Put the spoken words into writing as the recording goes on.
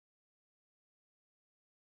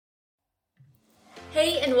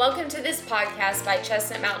Hey, and welcome to this podcast by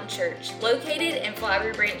Chestnut Mountain Church, located in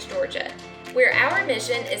Flowery Branch, Georgia, where our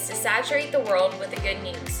mission is to saturate the world with the good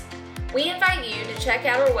news. We invite you to check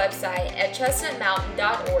out our website at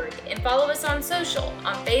chestnutmountain.org and follow us on social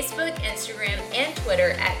on Facebook, Instagram, and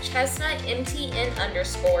Twitter at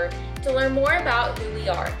chestnutmtn_ to learn more about who we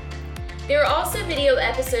are. There are also video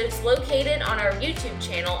episodes located on our YouTube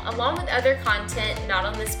channel along with other content not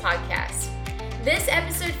on this podcast. This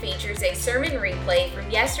episode features a sermon replay from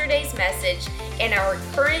yesterday's message and our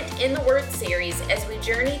current In the Word series as we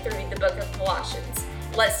journey through the book of Colossians.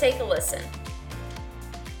 Let's take a listen.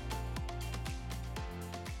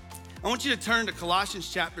 I want you to turn to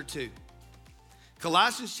Colossians chapter 2.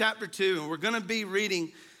 Colossians chapter 2, and we're going to be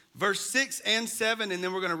reading verse 6 and 7, and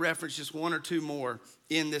then we're going to reference just one or two more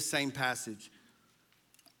in this same passage.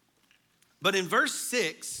 But in verse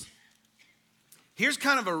 6, here's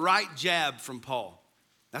kind of a right jab from Paul.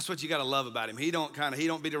 That's what you got to love about him. He don't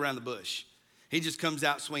beat around the bush. He just comes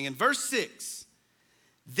out swinging. Verse 6,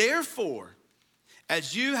 therefore,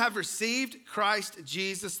 as you have received Christ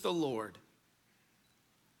Jesus the Lord,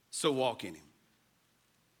 so walk in him.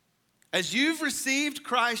 As you've received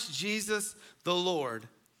Christ Jesus the Lord,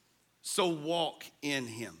 so walk in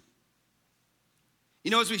him. You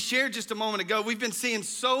know, as we shared just a moment ago, we've been seeing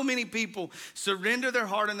so many people surrender their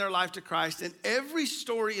heart and their life to Christ, and every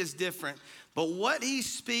story is different. But what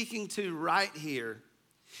he's speaking to right here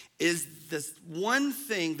is this one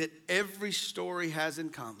thing that every story has in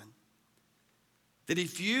common. That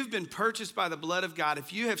if you've been purchased by the blood of God,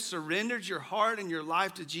 if you have surrendered your heart and your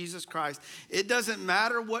life to Jesus Christ, it doesn't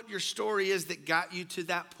matter what your story is that got you to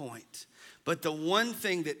that point. But the one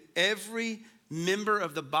thing that every member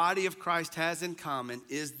of the body of Christ has in common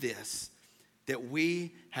is this, that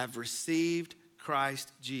we have received Christ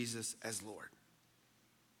Jesus as Lord.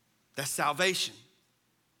 That's salvation.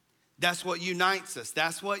 That's what unites us.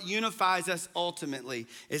 That's what unifies us ultimately,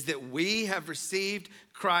 is that we have received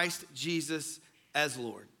Christ Jesus as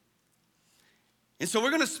Lord. And so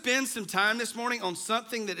we're going to spend some time this morning on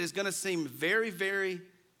something that is going to seem very, very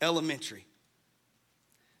elementary.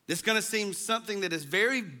 It's going to seem something that is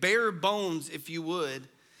very bare bones, if you would.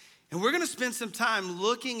 And we're going to spend some time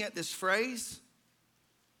looking at this phrase.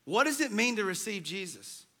 What does it mean to receive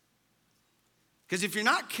Jesus? Because if you're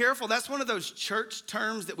not careful, that's one of those church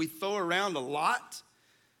terms that we throw around a lot.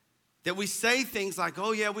 That we say things like,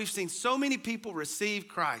 oh yeah, we've seen so many people receive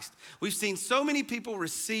Christ. We've seen so many people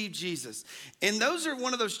receive Jesus. And those are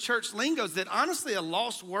one of those church lingos that honestly a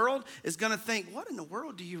lost world is going to think, what in the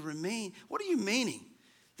world do you mean? What are you meaning?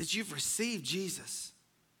 That you've received Jesus.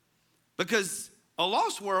 Because a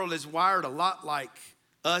lost world is wired a lot like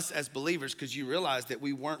us as believers, because you realize that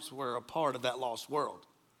we once were a part of that lost world.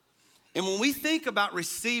 And when we think about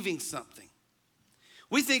receiving something,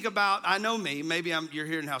 we think about, I know me, maybe you're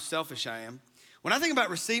hearing how selfish I am. When I think about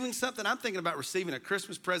receiving something, I'm thinking about receiving a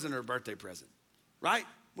Christmas present or a birthday present, right?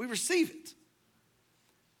 We receive it.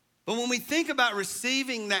 But when we think about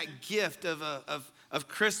receiving that gift of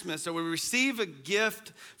Christmas, or we receive a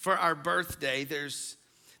gift for our birthday, there's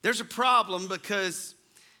a problem, because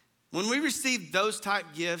when we receive those type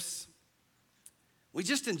gifts, we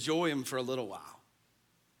just enjoy them for a little while.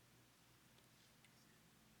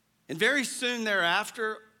 And very soon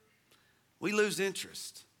thereafter, we lose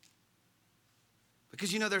interest.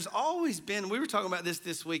 Because, you know, there's always been, we were talking about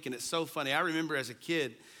this week, and it's so funny. I remember as a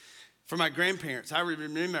kid, for my grandparents, I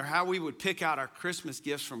remember how we would pick out our Christmas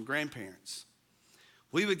gifts from grandparents.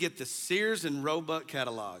 We would get the Sears and Roebuck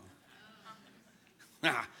catalog.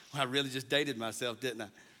 I really just dated myself, didn't I?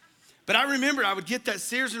 But I remember I would get that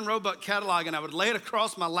Sears and Roebuck catalog, and I would lay it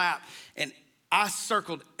across my lap, and I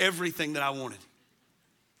circled everything that I wanted.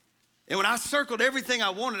 And when I circled everything I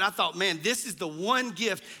wanted, I thought, man, this is the one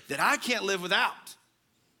gift that I can't live without.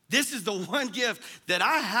 This is the one gift that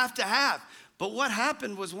I have to have. But what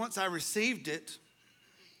happened was, once I received it,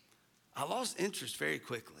 I lost interest very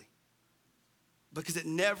quickly, because it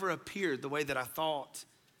never appeared the way that I thought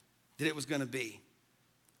that it was going to be.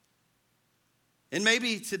 And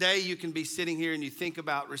maybe today you can be sitting here and you think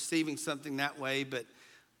about receiving something that way, but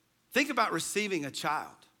think about receiving a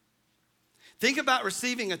child. Think about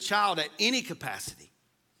receiving a child at any capacity,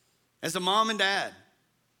 as a mom and dad,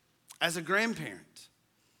 as a grandparent.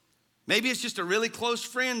 Maybe it's just a really close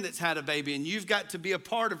friend that's had a baby and you've got to be a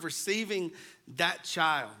part of receiving that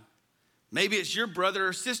child. Maybe it's your brother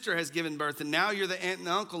or sister has given birth and now you're the aunt and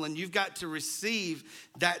the uncle and you've got to receive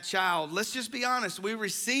that child. Let's just be honest. We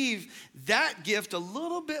receive that gift a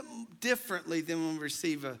little bit differently than when we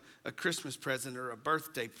receive a Christmas present or a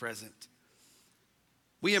birthday present.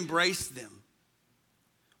 We embrace them.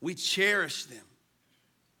 We cherish them.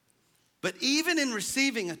 But even in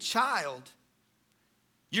receiving a child,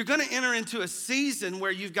 you're going to enter into a season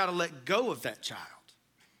where you've got to let go of that child.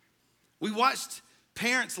 We watched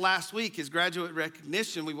parents last week as graduate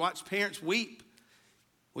recognition. We watched parents weep.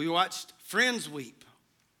 We watched friends weep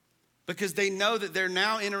because they know that they're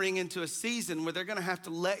now entering into a season where they're going to have to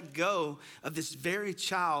let go of this very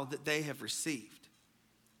child that they have received.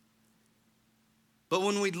 But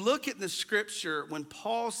when we look at the scripture, when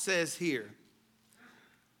Paul says here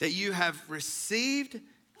that you have received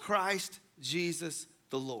Christ Jesus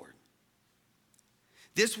the Lord,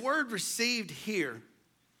 this word received here,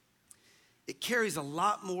 it carries a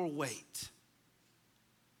lot more weight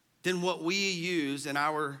than what we use in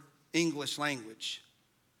our English language.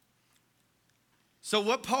 So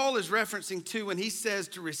what Paul is referencing to when he says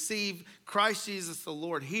to receive Christ Jesus the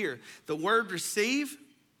Lord here, the word receive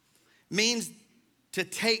means to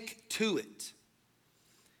take to it,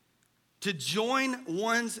 to join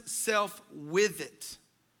one's self with it.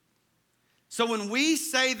 So when we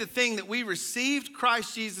say the thing that we received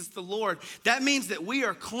Christ Jesus the Lord, that means that we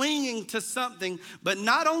are clinging to something, but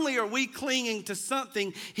not only are we clinging to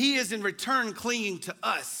something, he is in return clinging to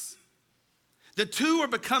us. The two are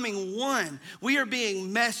becoming one. We are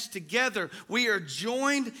being meshed together. We are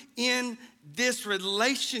joined in this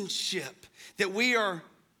relationship that we are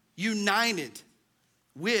united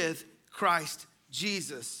with Christ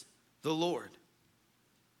Jesus the Lord.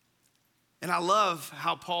 And I love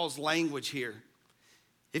how Paul's language here.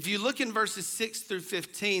 If you look in verses 6 through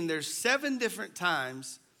 15, there's 7 different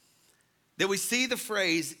times that we see the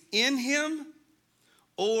phrase in him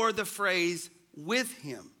or the phrase with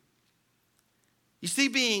him. You see,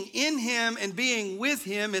 being in him and being with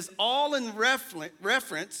him is all in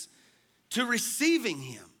reference to receiving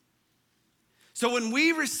him. So when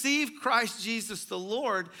we receive Christ Jesus the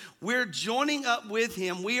Lord, we're joining up with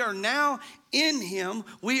him. We are now in him.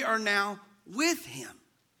 We are now with him.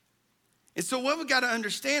 And so what we've got to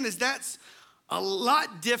understand is that's a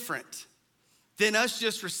lot different than us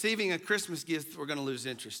just receiving a Christmas gift we're going to lose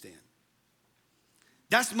interest in.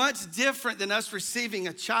 That's much different than us receiving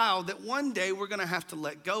a child that one day we're going to have to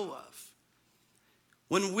let go of.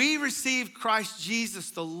 When we receive Christ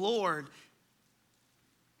Jesus the Lord,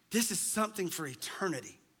 this is something for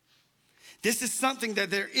eternity. This is something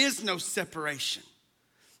that there is no separation.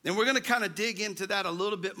 And we're going to kind of dig into that a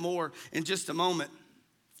little bit more in just a moment.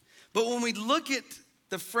 But when we look at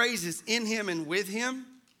the phrases in him and with him,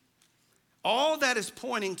 all that is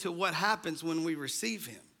pointing to what happens when we receive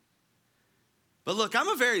him. But look, I'm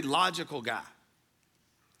a very logical guy.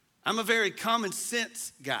 I'm a very common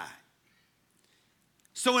sense guy.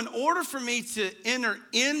 So in order for me to enter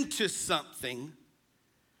into something,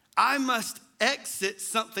 I must exit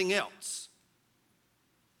something else.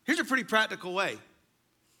 Here's a pretty practical way.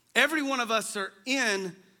 Every one of us are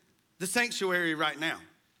in the sanctuary right now.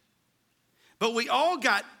 But we all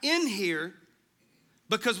got in here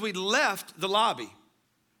because we left the lobby.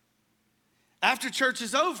 After church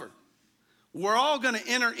is over, we're all going to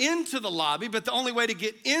enter into the lobby, but the only way to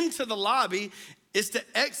get into the lobby is to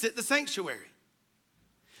exit the sanctuary.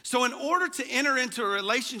 So in order to enter into a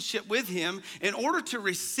relationship with him, in order to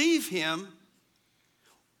receive him,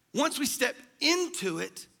 once we step into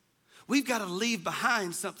it, we've got to leave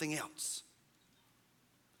behind something else.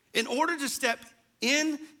 In order to step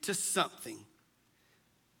into something,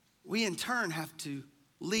 we in turn have to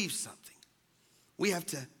leave something. We have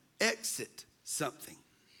to exit something.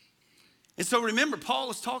 And so remember, Paul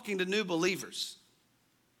is talking to new believers.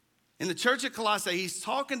 In the church at Colossae, he's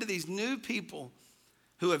talking to these new people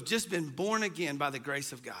who have just been born again by the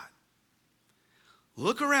grace of God.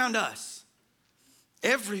 Look around us.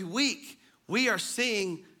 Every week, we are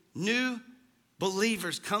seeing new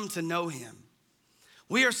believers come to know him.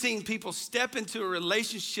 We are seeing people step into a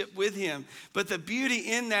relationship with him. But the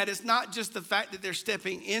beauty in that is not just the fact that they're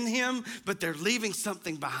stepping in him, but they're leaving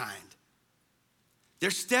something behind.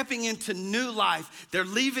 They're stepping into new life. They're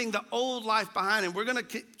leaving the old life behind. And we're going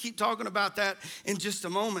to keep talking about that in just a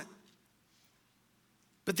moment.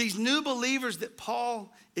 But these new believers that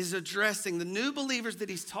Paul is addressing, the new believers that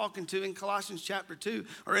he's talking to in Colossians chapter 2,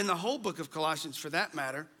 or in the whole book of Colossians for that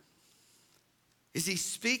matter, is he's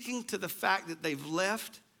speaking to the fact that they've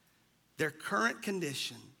left their current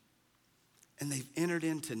condition and they've entered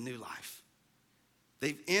into new life.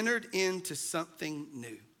 They've entered into something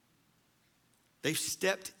new. They've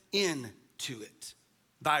stepped into it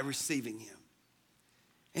by receiving him.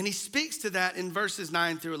 And he speaks to that in verses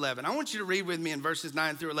 9 through 11. I want you to read with me in verses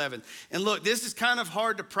 9 through 11. And look, this is kind of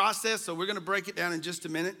hard to process, so we're going to break it down in just a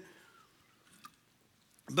minute.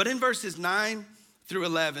 But in verses 9 through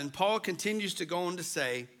 11, Paul continues to go on to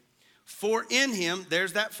say, for in him,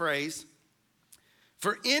 there's that phrase,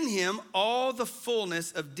 For in him all the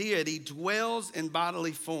fullness of deity dwells in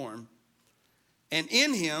bodily form, and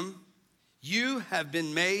in him you have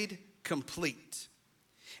been made complete.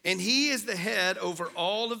 And he is the head over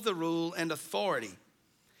all of the rule and authority.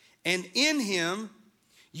 And in him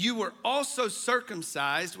you were also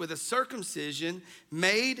circumcised with a circumcision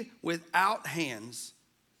made without hands,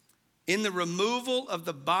 in the removal of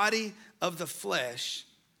the body of the flesh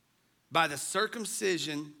by the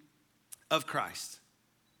circumcision of Christ.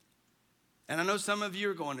 And I know some of you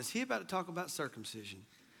are going, is he about to talk about circumcision?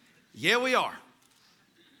 Yeah, we are.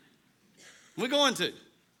 We're going to.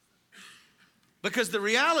 Because the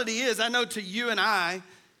reality is, I know to you and I,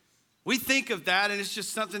 we think of that and it's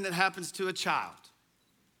just something that happens to a child.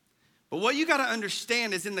 But what you got to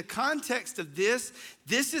understand is in the context of this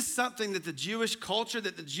is something that the Jewish culture,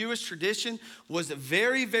 that the Jewish tradition was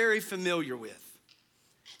very, very familiar with.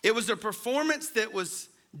 It was a performance that was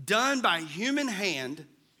done by human hand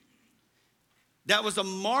that was a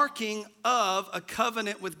marking of a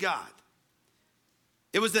covenant with God.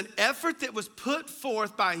 It was an effort that was put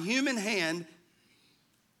forth by a human hand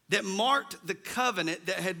that marked the covenant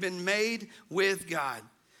that had been made with God.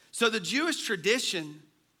 So the Jewish tradition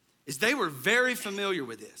is they were very familiar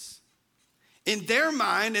with this. In their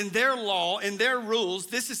mind, in their law, in their rules,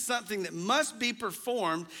 this is something that must be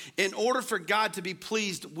performed in order for God to be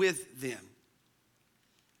pleased with them.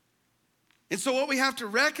 And so what we have to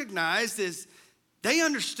recognize is they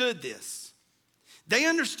understood this. They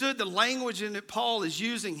understood the language that Paul is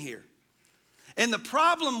using here. And the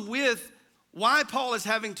problem with why Paul is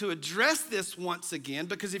having to address this once again,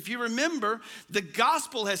 because if you remember, the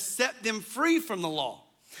gospel has set them free from the law.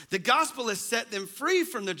 The gospel has set them free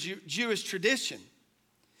from the Jewish tradition.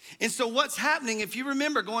 And so what's happening, if you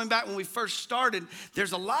remember going back when we first started,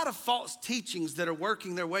 there's a lot of false teachings that are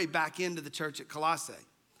working their way back into the church at Colossae.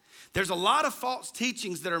 There's a lot of false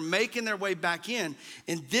teachings that are making their way back in,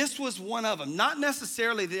 and this was one of them. Not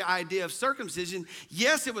necessarily the idea of circumcision.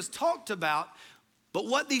 Yes, it was talked about, but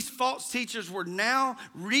what these false teachers were now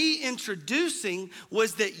reintroducing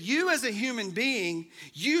was that you as a human being,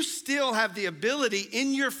 you still have the ability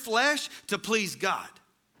in your flesh to please God.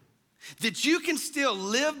 That you can still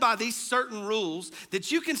live by these certain rules,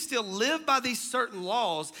 that you can still live by these certain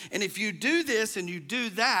laws, and if you do this and you do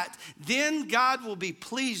that, then God will be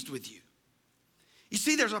pleased with you. You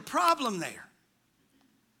see, there's a problem there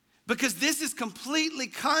because this is completely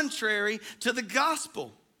contrary to the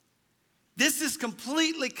gospel. This is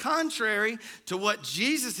completely contrary to what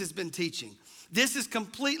Jesus has been teaching. This is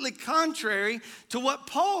completely contrary to what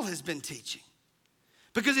Paul has been teaching.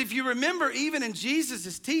 Because if you remember, even in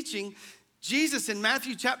Jesus' teaching, Jesus in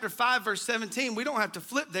Matthew chapter 5, verse 17, we don't have to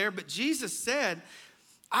flip there, but Jesus said,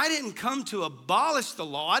 I didn't come to abolish the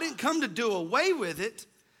law. I didn't come to do away with it.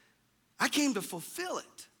 I came to fulfill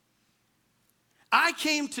it. I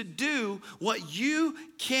came to do what you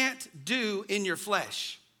can't do in your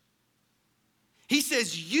flesh. He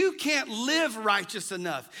says, you can't live righteous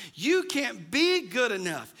enough. You can't be good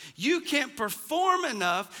enough. You can't perform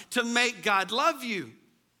enough to make God love you.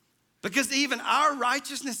 Because even our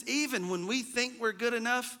righteousness, even when we think we're good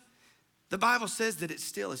enough, the Bible says that it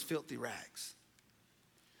still is filthy rags.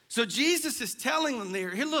 So Jesus is telling them there,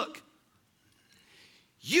 here, look,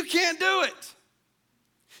 you can't do it.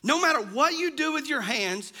 No matter what you do with your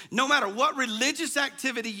hands, no matter what religious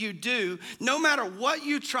activity you do, no matter what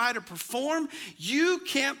you try to perform, you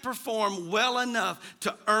can't perform well enough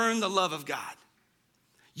to earn the love of God.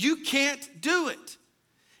 You can't do it.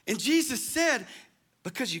 And Jesus said,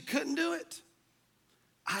 because you couldn't do it,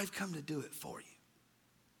 I've come to do it for you.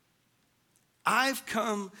 I've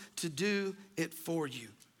come to do it for you.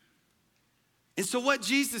 And so what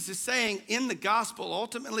Jesus is saying in the gospel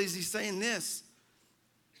ultimately is he's saying this: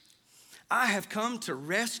 I have come to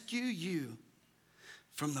rescue you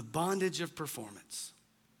from the bondage of performance.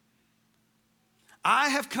 I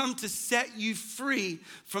have come to set you free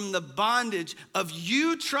from the bondage of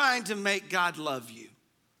you trying to make God love you.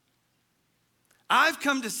 I've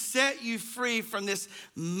come to set you free from this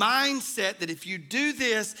mindset that if you do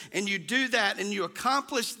this and you do that and you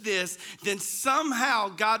accomplish this, then somehow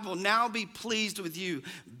God will now be pleased with you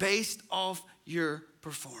based off your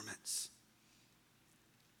performance.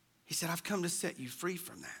 He said, I've come to set you free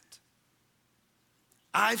from that.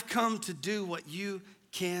 I've come to do what you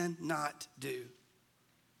cannot do.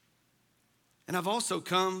 And I've also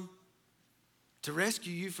come to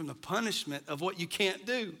rescue you from the punishment of what you can't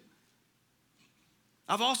do.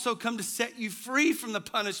 I've also come to set you free from the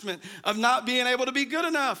punishment of not being able to be good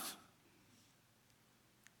enough.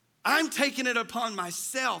 I'm taking it upon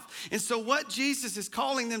myself. And so what Jesus is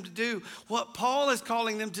calling them to do, what Paul is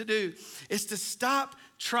calling them to do, is to stop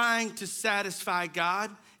trying to satisfy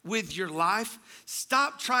God with your life.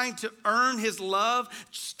 Stop trying to earn his love.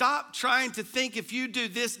 Stop trying to think if you do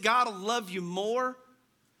this, God will love you more.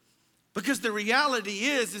 Because the reality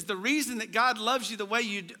is the reason that God loves you the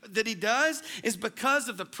way that he does is because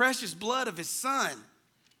of the precious blood of his son.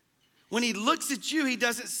 When he looks at you, he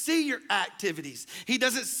doesn't see your activities. He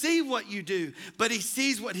doesn't see what you do, but he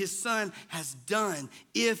sees what his son has done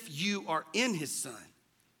if you are in his son.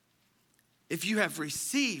 If you have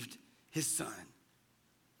received his son.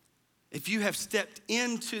 If you have stepped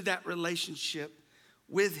into that relationship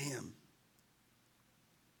with him.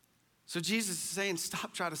 So Jesus is saying,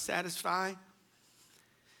 stop trying to satisfy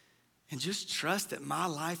and just trust that my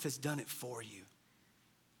life has done it for you.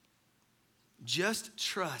 Just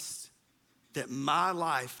trust that my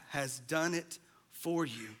life has done it for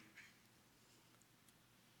you.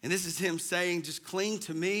 And this is him saying, just cling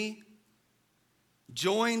to me,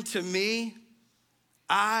 join to me,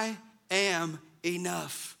 I am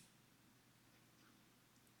enough.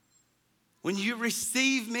 When you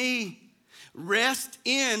receive me, rest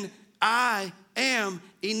in I am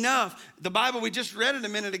enough. The Bible, we just read it a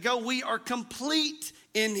minute ago, we are complete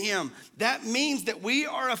in him. That means that we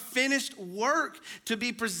are a finished work to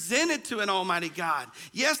be presented to an almighty God.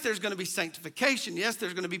 Yes, there's going to be sanctification. Yes,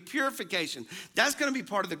 there's going to be purification. That's going to be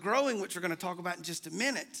part of the growing, which we're going to talk about in just a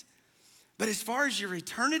minute. But as far as your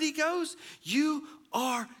eternity goes, you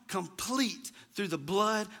are complete through the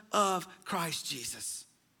blood of Christ Jesus.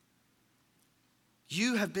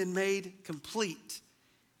 You have been made complete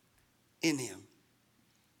in him.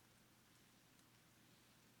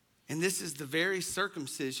 And this is the very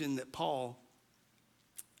circumcision that Paul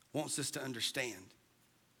wants us to understand.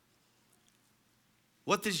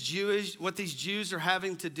 What these Jews are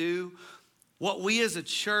having to do, what we as a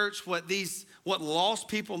church, what lost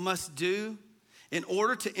people must do in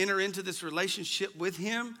order to enter into this relationship with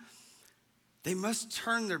him, they must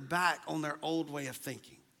turn their back on their old way of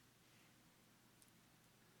thinking.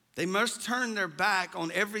 They must turn their back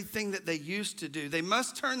on everything that they used to do. They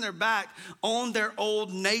must turn their back on their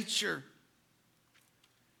old nature.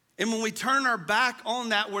 And when we turn our back on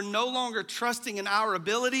that, we're no longer trusting in our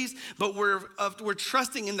abilities, but we're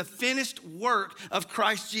trusting in the finished work of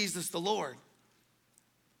Christ Jesus the Lord.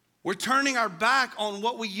 We're turning our back on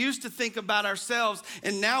what we used to think about ourselves,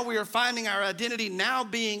 and now we are finding our identity now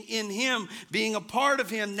being in him, being a part of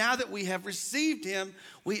him. Now that we have received him,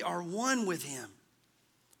 we are one with him.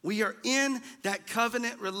 We are in that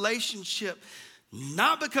covenant relationship,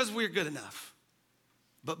 not because we're good enough,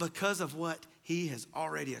 but because of what he has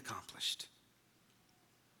already accomplished.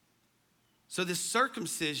 So this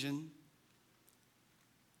circumcision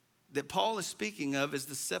that Paul is speaking of is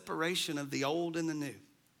the separation of the old and the new.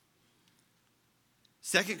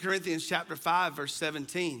 2 Corinthians chapter 5, verse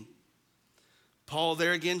 17. Paul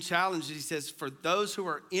there again challenges. He says, for those who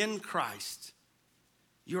are in Christ,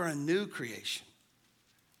 you're a new creation.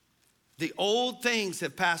 The old things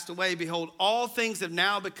have passed away. Behold, all things have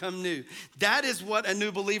now become new. That is what a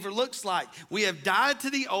new believer looks like. We have died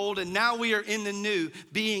to the old, and now we are in the new,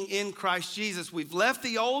 being in Christ Jesus. We've left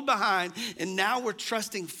the old behind, and now we're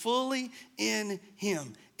trusting fully in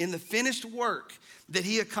him, in the finished work that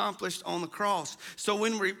he accomplished on the cross. So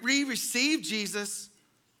when we receive Jesus,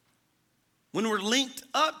 when we're linked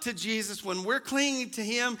up to Jesus, when we're clinging to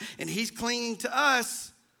him and he's clinging to us,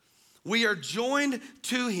 we are joined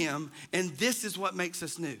to him, and this is what makes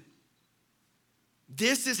us new.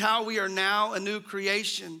 This is how we are now a new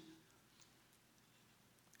creation.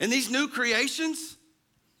 And these new creations,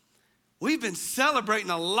 we've been celebrating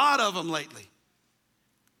a lot of them lately.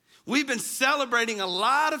 We've been celebrating a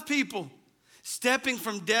lot of people stepping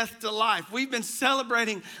from death to life. We've been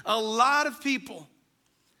celebrating a lot of people.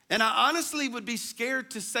 And I honestly would be scared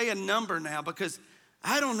to say a number now because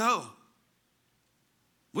I don't know.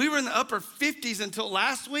 We were in the upper 50s until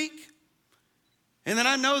last week. And then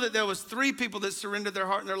I know that there was 3 people that surrendered their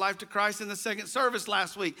heart and their life to Christ in the second service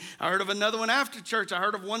last week. I heard of another one after church. I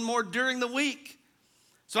heard of one more during the week.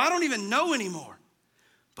 So I don't even know anymore.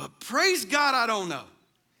 But praise God, I don't know.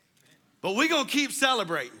 But we're going to keep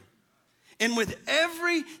celebrating. And with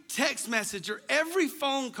every text message or every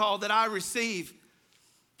phone call that I receive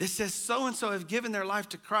that says so-and-so have given their life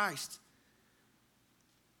to Christ,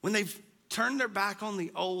 when they've turned their back on the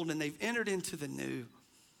old and they've entered into the new,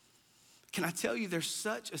 can I tell you there's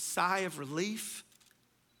such a sigh of relief?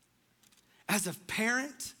 As a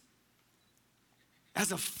parent,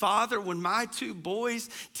 as a father, when my 2 boys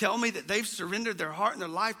tell me that they've surrendered their heart and their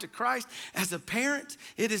life to Christ, as a parent,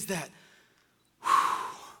 it is that, whew,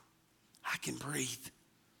 can breathe.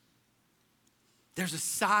 There's a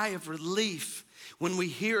sigh of relief when we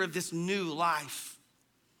hear of this new life.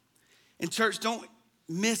 And church, don't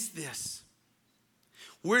miss this.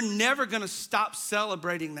 We're never gonna stop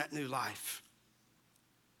celebrating that new life.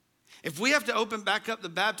 If we have to open back up the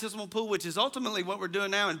baptismal pool, which is ultimately what we're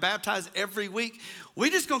doing now, and baptize every week,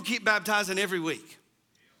 we're just gonna keep baptizing every week.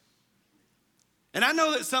 And I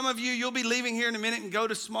know that some of you, you'll be leaving here in a minute and go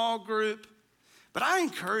to small group, but I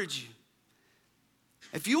encourage you,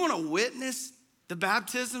 if you wanna witness the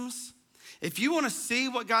baptisms, if you wanna see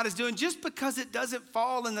what God is doing, just because it doesn't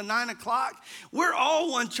fall in the 9 o'clock, we're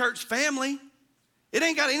all one church family. It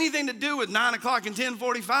ain't got anything to do with 9 o'clock and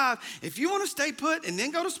 10:45. If you wanna stay put and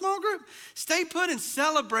then go to small group, stay put and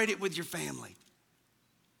celebrate it with your family.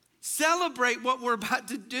 Celebrate what we're about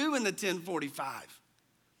to do in the 10:45.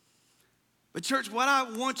 But church, what I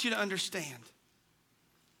want you to understand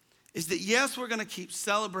is that yes, we're gonna keep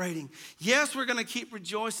celebrating. Yes, we're gonna keep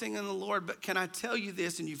rejoicing in the Lord, but can I tell you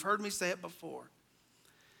this, and you've heard me say it before,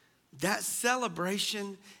 that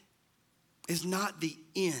celebration is not the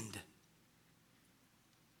end.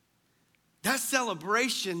 That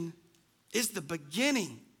celebration is the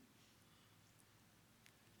beginning.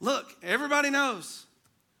 Look, everybody knows,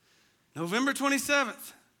 November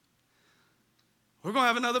 27th, we're gonna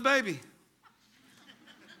have another baby.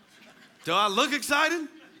 Do I look excited?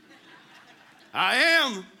 I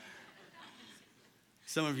am.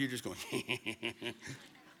 Some of you are just going,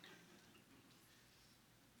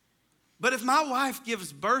 But if my wife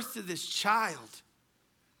gives birth to this child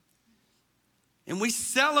and we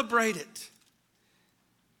celebrate it,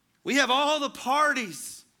 we have all the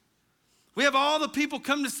parties, we have all the people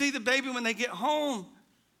come to see the baby when they get home,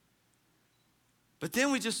 but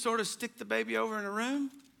then we just sort of stick the baby over in a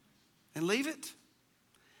room and leave it,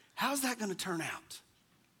 how's that going to turn out?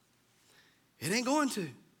 It ain't going to.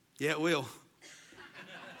 Yeah, it will.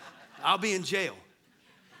 I'll be in jail.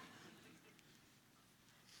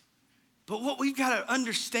 But what we've got to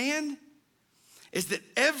understand is that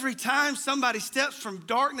every time somebody steps from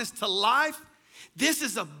darkness to life, this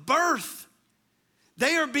is a birth.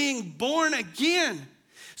 They are being born again.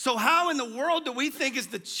 So how in the world do we think as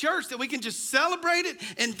the church that we can just celebrate it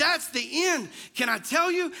and that's the end? Can I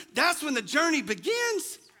tell you, that's when the journey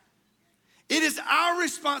begins. It is our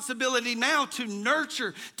responsibility now to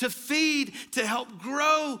nurture, to feed, to help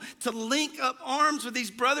grow, to link up arms with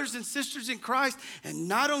these brothers and sisters in Christ and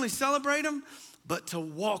not only celebrate them, but to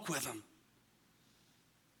walk with them,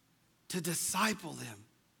 to disciple them,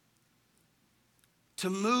 to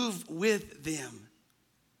move with them.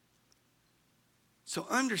 So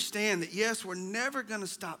understand that, yes, we're never going to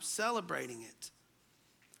stop celebrating it.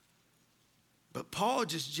 But Paul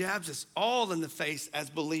just jabs us all in the face as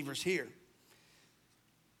believers here.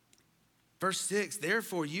 Verse 6,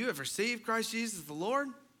 therefore you have received Christ Jesus the Lord,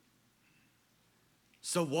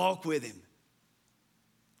 so walk with him.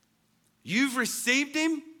 You've received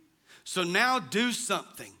him, so now do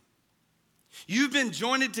something. You've been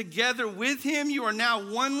joined together with him. You are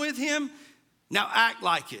now one with him. Now act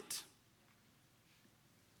like it.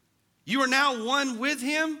 You are now one with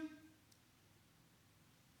him.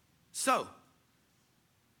 So,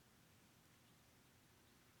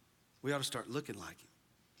 we ought to start looking like him.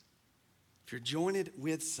 If you're joined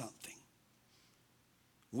with something,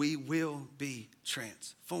 we will be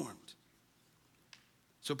transformed.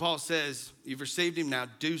 So Paul says, you've received him, now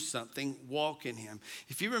do something, walk in him.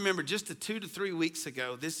 If you remember just 2 to 3 weeks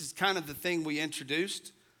ago, this is kind of the thing we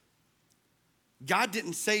introduced. God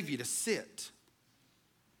didn't save you to sit.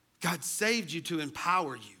 God saved you to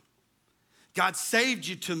empower you. God saved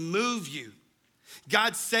you to move you.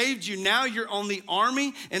 God saved you. Now you're on the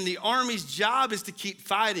army, and the army's job is to keep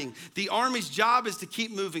fighting. The army's job is to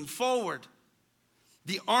keep moving forward.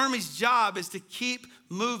 The army's job is to keep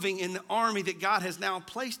moving in the army that God has now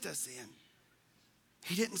placed us in.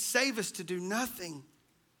 He didn't save us to do nothing.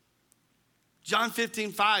 John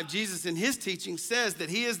 15:5, Jesus in his teaching says that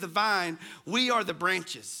he is the vine, we are the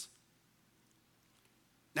branches.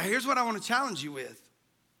 Now here's what I want to challenge you with.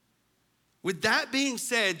 With that being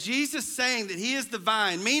said, Jesus saying that he is the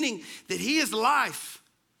vine, meaning that he is life.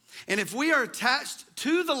 And if we are attached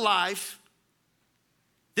to the life,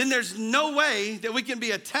 then there's no way that we can be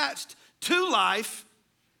attached to life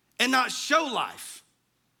and not show life.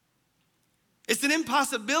 It's an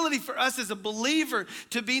impossibility for us as a believer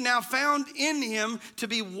to be now found in him, to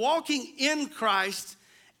be walking in Christ,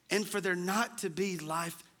 and for there not to be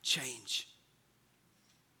life change.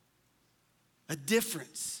 A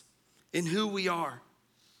difference in who we are.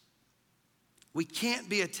 We can't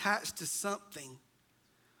be attached to something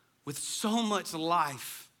with so much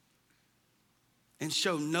life and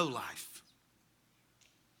show no life.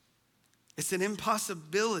 It's an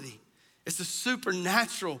impossibility. It's a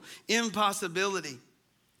supernatural impossibility.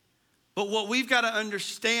 But what we've got to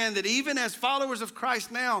understand that even as followers of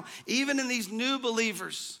Christ now, even in these new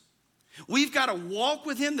believers, we've got to walk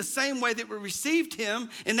with him the same way that we received him,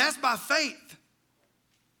 and that's by faith.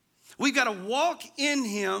 We've got to walk in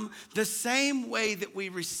him the same way that we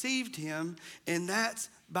received him, and that's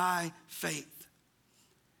by faith.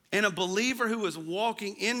 And a believer who is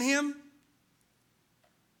walking in him,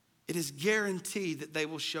 it is guaranteed that they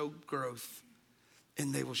will show growth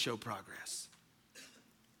and they will show progress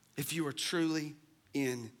if you are truly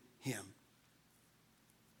in him.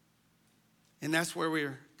 And that's where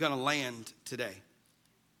we're going to land today.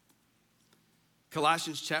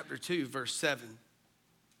 Colossians chapter 2, verse 7.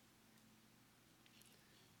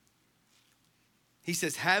 He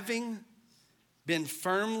says, having been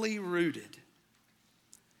firmly rooted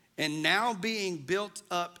and now being built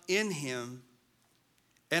up in him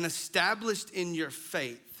and established in your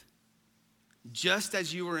faith, just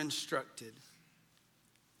as you were instructed,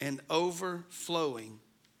 and overflowing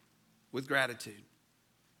with gratitude.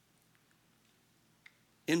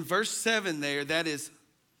 In verse 7 there, that is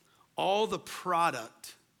all the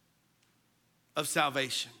product of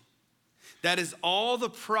salvation. That is all the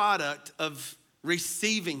product of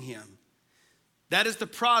receiving him. That is the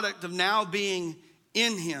product of now being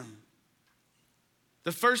in him.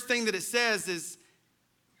 The first thing that it says is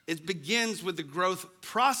it begins with the growth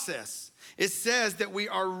process. It says that we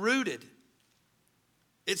are rooted.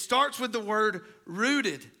 It starts with the word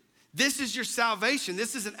rooted. This is your salvation.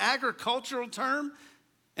 This is an agricultural term.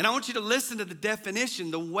 And I want you to listen to the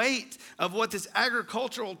definition, the weight of what this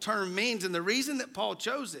agricultural term means, and the reason that Paul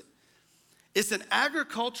chose it. It's an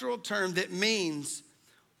agricultural term that means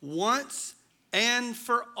once and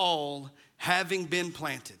for all having been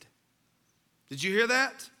planted. Did you hear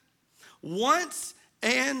that? Once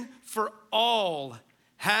and for all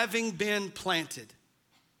having been planted.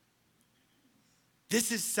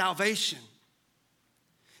 This is salvation.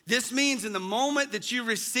 This means in the moment that you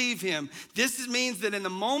receive him, this means that in the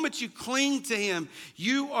moment you cling to him,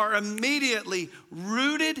 you are immediately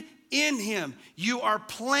rooted in him. You are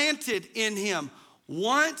planted in him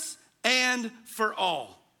once and for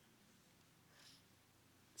all.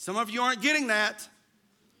 Some of you aren't getting that.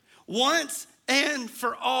 Once and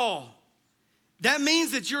for all. That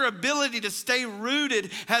means that your ability to stay rooted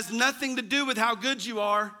has nothing to do with how good you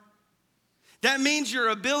are. That means your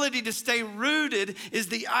ability to stay rooted is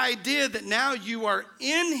the idea that now you are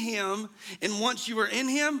in him, and once you are in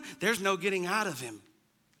him, there's no getting out of him.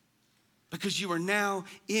 Because you are now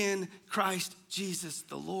in Christ Jesus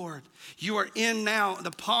the Lord. You are in now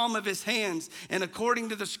the palm of his hands. And according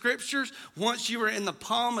to the scriptures, once you are in the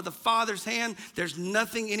palm of the Father's hand, there's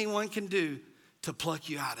nothing anyone can do to pluck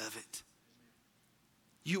you out of it.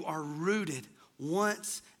 You are rooted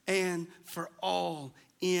once and for all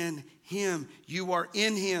in him. You are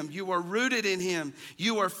in him. You are rooted in him.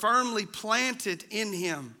 You are firmly planted in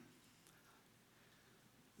him.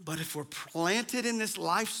 But if we're planted in this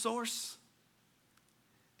life source,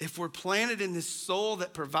 if we're planted in this soul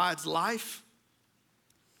that provides life,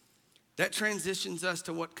 that transitions us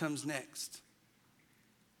to what comes next.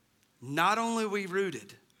 Not only are we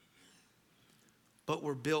rooted, but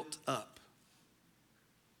we're built up.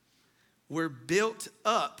 We're built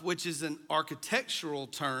up, which is an architectural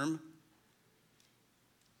term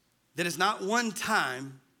that is not one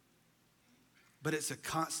time, but it's a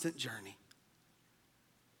constant journey.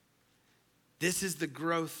 This is the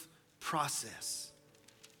growth process.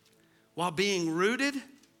 While being rooted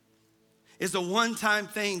is a one-time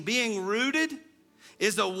thing. Being rooted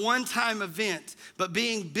is a one-time event. But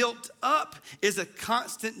being built up is a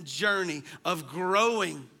constant journey of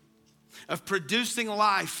growing, of producing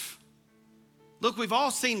life. Look, we've all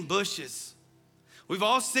seen bushes. We've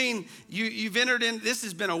all seen, you've entered in, this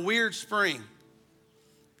has been a weird spring.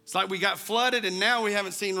 It's like we got flooded and now we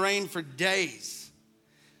haven't seen rain for days.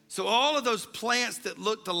 So all of those plants that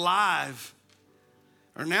looked alive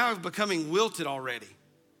are now becoming wilted already.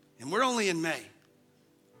 And we're only in May.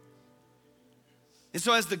 And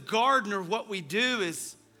so as the gardener, what we do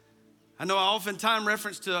is, I know I oftentimes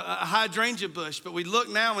reference to a hydrangea bush, but we look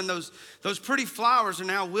now and those pretty flowers are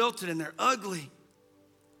now wilted and they're ugly.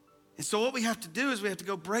 And so what we have to do is we have to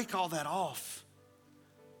go break all that off.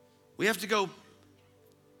 We have to go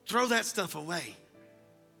throw that stuff away.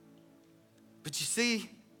 But you see,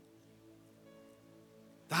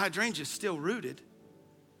 the hydrangea is still rooted.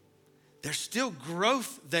 There's still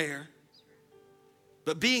growth there.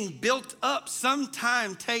 But being built up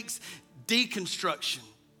sometimes takes deconstruction.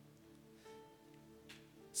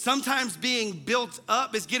 Sometimes being built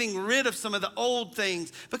up is getting rid of some of the old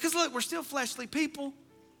things. Because look, we're still fleshly people.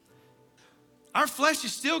 Our flesh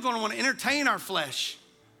is still going to want to entertain our flesh.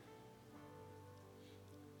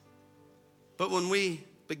 But when we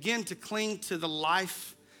begin to cling to the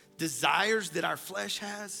life desires that our flesh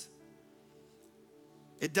has,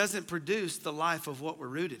 it doesn't produce the life of what we're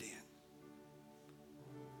rooted in.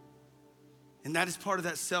 And that is part of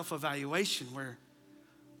that self-evaluation where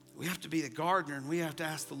we have to be the gardener and we have to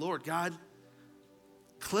ask the Lord, God,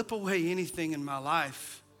 clip away anything in my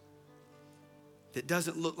life that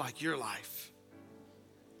doesn't look like your life.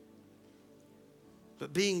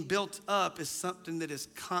 But being built up is something that is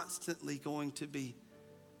constantly going to be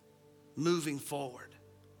moving forward.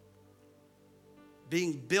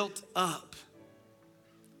 Being built up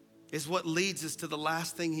is what leads us to the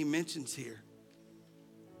last thing he mentions here.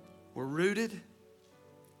 We're rooted.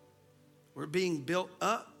 We're being built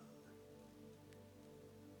up.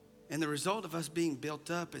 And the result of us being built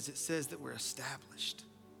up is it says that we're established.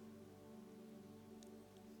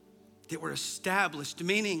 That we're established,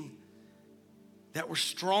 meaning that we're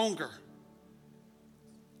stronger.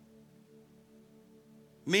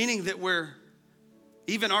 Meaning that we're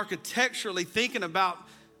even architecturally thinking about,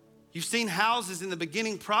 you've seen houses in the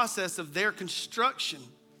beginning process of their construction.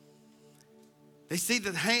 They see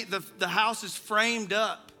the house is framed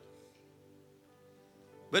up.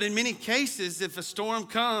 But in many cases, if a storm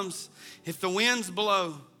comes, if the winds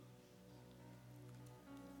blow,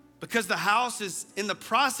 because the house is in the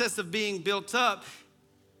process of being built up,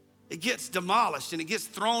 it gets demolished and it gets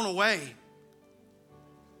thrown away.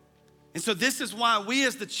 And so this is why we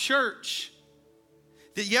as the church,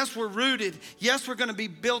 that yes, we're rooted, yes, we're gonna be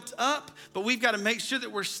built up, but we've gotta make sure that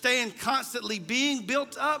we're staying constantly being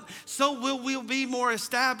built up, so we'll be more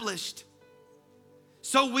established.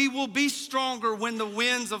 So we will be stronger when the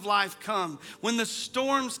winds of life come, when the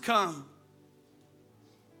storms come.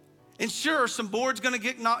 And sure, are some boards gonna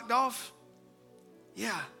get knocked off?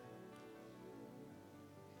 Yeah.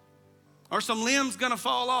 Are some limbs gonna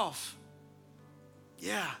fall off?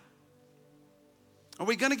 Yeah. Are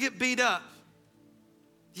we gonna get beat up?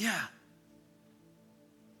 Yeah.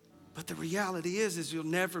 But the reality is you'll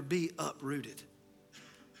never be uprooted.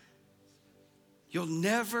 You'll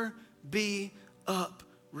never be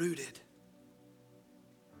uprooted.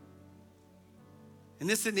 And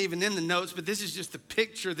this isn't even in the notes, but this is just the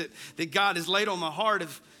picture that God has laid on my heart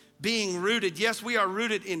of being rooted. Yes, we are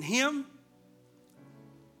rooted in Him.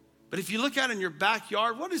 But if you look out in your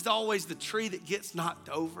backyard, what is always the tree that gets knocked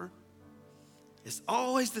over? It's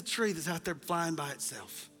always the tree that's out there flying by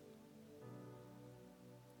itself.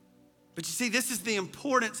 But you see, this is the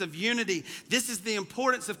importance of unity. This is the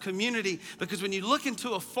importance of community. Because when you look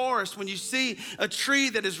into a forest, when you see a tree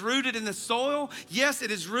that is rooted in the soil, yes,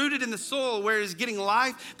 it is rooted in the soil where it is getting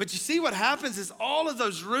life. But you see what happens is all of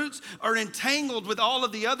those roots are entangled with all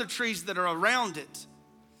of the other trees that are around it.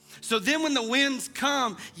 So then when the winds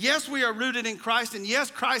come, yes, we are rooted in Christ. And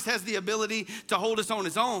yes, Christ has the ability to hold us on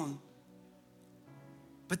His own.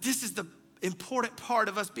 But this is the important part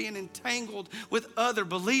of us being entangled with other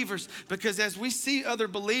believers, because as we see other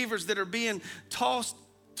believers that are being tossed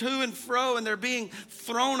to and fro and they're being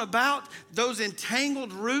thrown about, those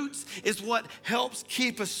entangled roots is what helps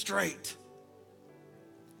keep us straight.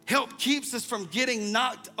 Help keeps us from getting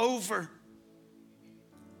knocked over.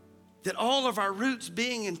 That all of our roots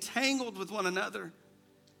being entangled with one another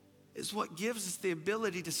is what gives us the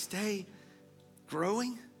ability to stay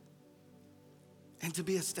growing and to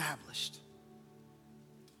be established.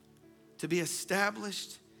 To be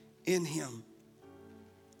established in Him.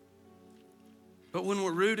 But when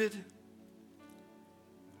we're rooted,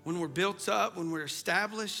 when we're built up, when we're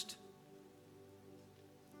established,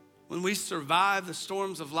 when we survive the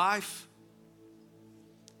storms of life,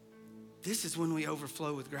 this is when we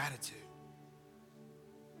overflow with gratitude.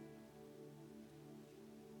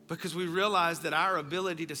 Because we realize that our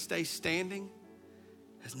ability to stay standing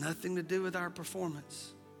has nothing to do with our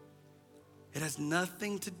performance. It has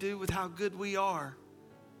nothing to do with how good we are,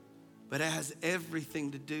 but it has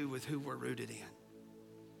everything to do with who we're rooted in.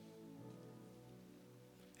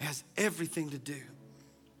 It has everything to do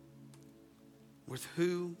with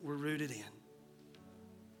who we're rooted in.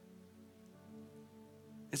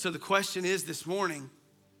 And so the question is this morning,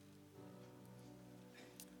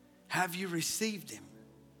 have you received Him?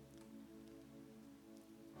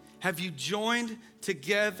 Have you joined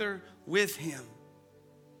together with Him?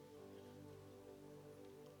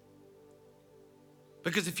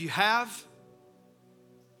 Because if you have,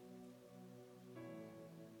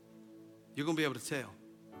 you're going to be able to tell.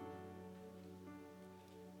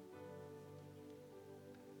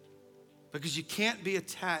 Because you can't be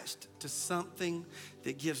attached to something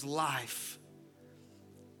that gives life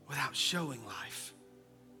without showing life.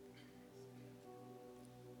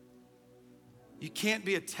 You can't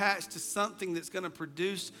be attached to something that's going to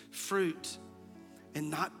produce fruit and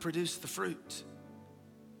not produce the fruit.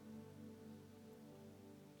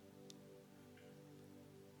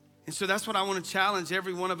 And so that's what I want to challenge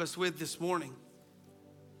every one of us with this morning.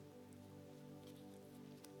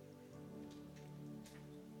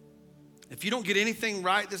 If you don't get anything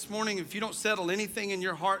right this morning, if you don't settle anything in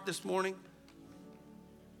your heart this morning,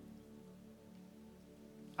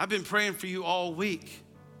 I've been praying for you all week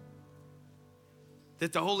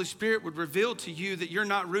that the Holy Spirit would reveal to you that you're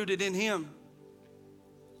not rooted in Him.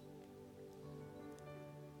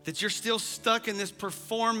 That you're still stuck in this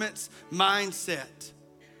performance mindset.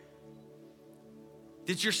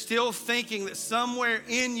 That you're still thinking that somewhere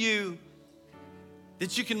in you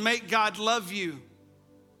that you can make God love you.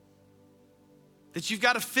 That you've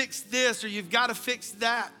got to fix this or you've got to fix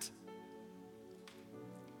that.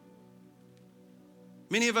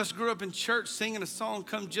 Many of us grew up in church singing a song,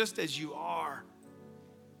 "Come Just As You Are."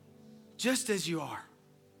 Just as you are.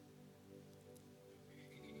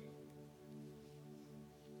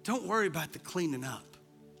 Don't worry about the cleaning up.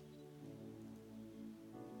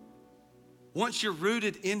 Once you're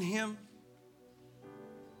rooted in Him,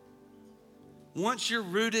 once you're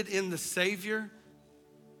rooted in the Savior,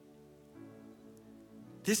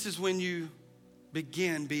 this is when you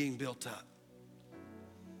begin being built up.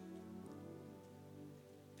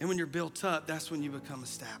 And when you're built up, that's when you become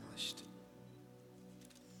established.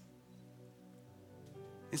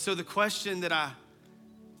 And so the question that I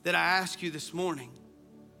ask you this morning,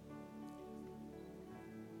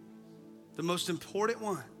 the most important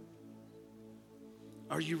one,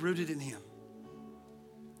 are you rooted in Him?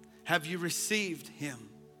 Have you received Him?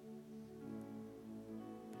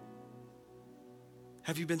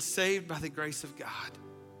 Have you been saved by the grace of God?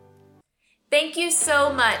 Thank you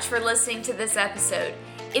so much for listening to this episode.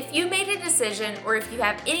 If you made a decision or if you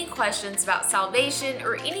have any questions about salvation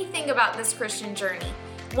or anything about this Christian journey,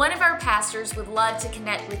 one of our pastors would love to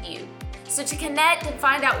connect with you. So to connect and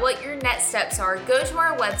find out what your next steps are, go to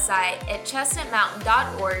our website at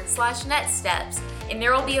chestnutmountain.org/nextsteps, and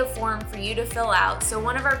there will be a form for you to fill out so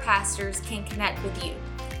one of our pastors can connect with you.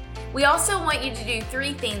 We also want you to do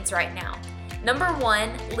 3 things right now. Number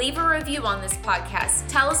 1, leave a review on this podcast.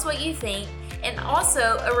 Tell us what you think, and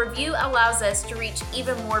also a review allows us to reach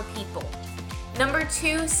even more people. Number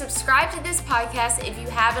 2, subscribe to this podcast if you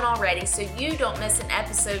haven't already so you don't miss an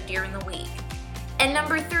episode during the week. And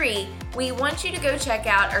number 3, we want you to go check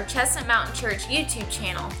out our Chestnut Mountain Church YouTube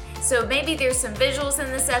channel. So maybe there's some visuals in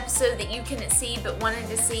this episode that you couldn't see but wanted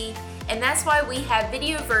to see, and that's why we have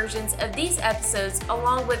video versions of these episodes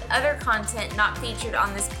along with other content not featured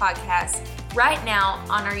on this podcast right now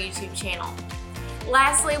on our YouTube channel.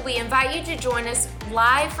 Lastly, we invite you to join us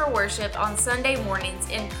live for worship on Sunday mornings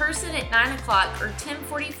in person at 9 o'clock or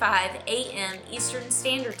 10:45 a.m. Eastern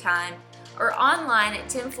Standard Time, or online at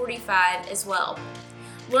 10:45 as well.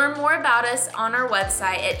 Learn more about us on our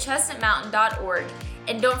website at chestnutmountain.org,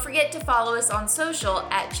 and don't forget to follow us on social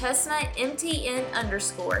at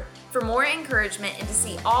chestnutmtn_ for more encouragement and to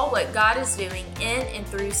see all what God is doing in and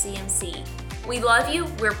through CMC. We love you,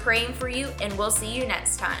 we're praying for you, and we'll see you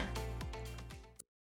next time.